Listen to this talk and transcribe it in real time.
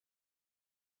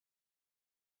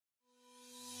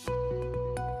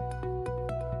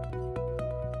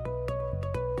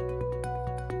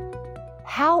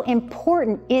how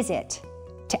important is it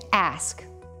to ask,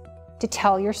 to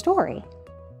tell your story?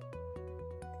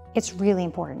 It's really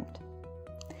important.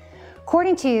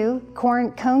 According to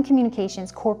Cone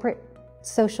Communications Corporate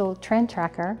Social Trend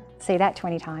Tracker, say that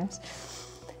 20 times,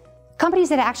 companies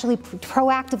that actually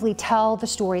proactively tell the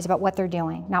stories about what they're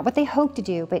doing, not what they hope to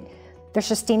do, but their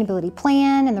sustainability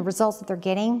plan and the results that they're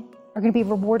getting, are going to be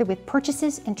rewarded with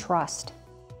purchases and trust.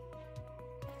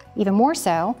 Even more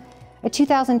so, a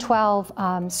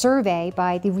 2012 survey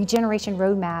by the Regeneration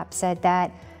Roadmap said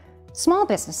that small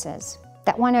businesses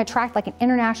that want to attract like an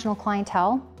international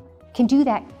clientele can do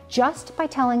that just by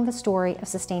telling the story of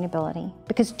sustainability.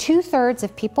 Because 2/3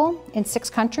 of people in 6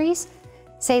 countries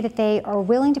say that they are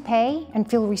willing to pay and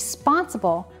feel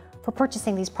responsible for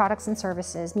purchasing these products and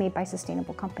services made by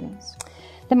sustainable companies.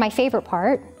 Then my favorite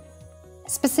part,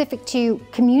 specific to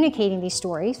communicating these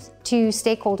stories to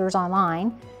stakeholders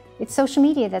online, it's social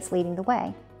media that's leading the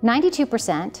way.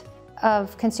 92%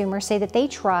 of consumers say that they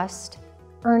trust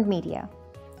earned media,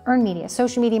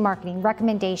 social media marketing,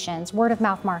 recommendations,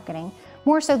 word-of-mouth marketing,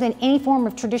 more so than any form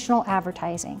of traditional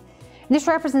advertising. And this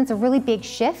represents a really big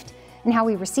shift in how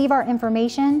we receive our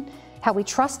information, how we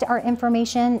trust our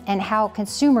information, and how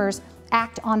consumers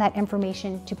act on that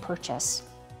information to purchase.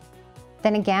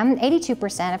 Then again,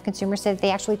 82% of consumers say that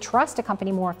they actually trust a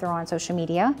company more if they're on social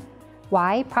media.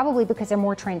 Why? Probably because they're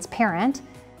more transparent.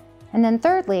 And then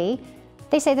thirdly,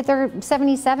 they say that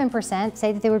 77%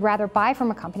 say that they would rather buy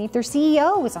from a company if their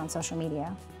CEO is on social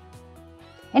media.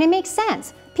 And it makes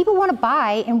sense. People want to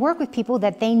buy and work with people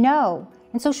that they know,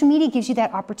 and social media gives you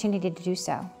that opportunity to do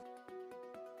so.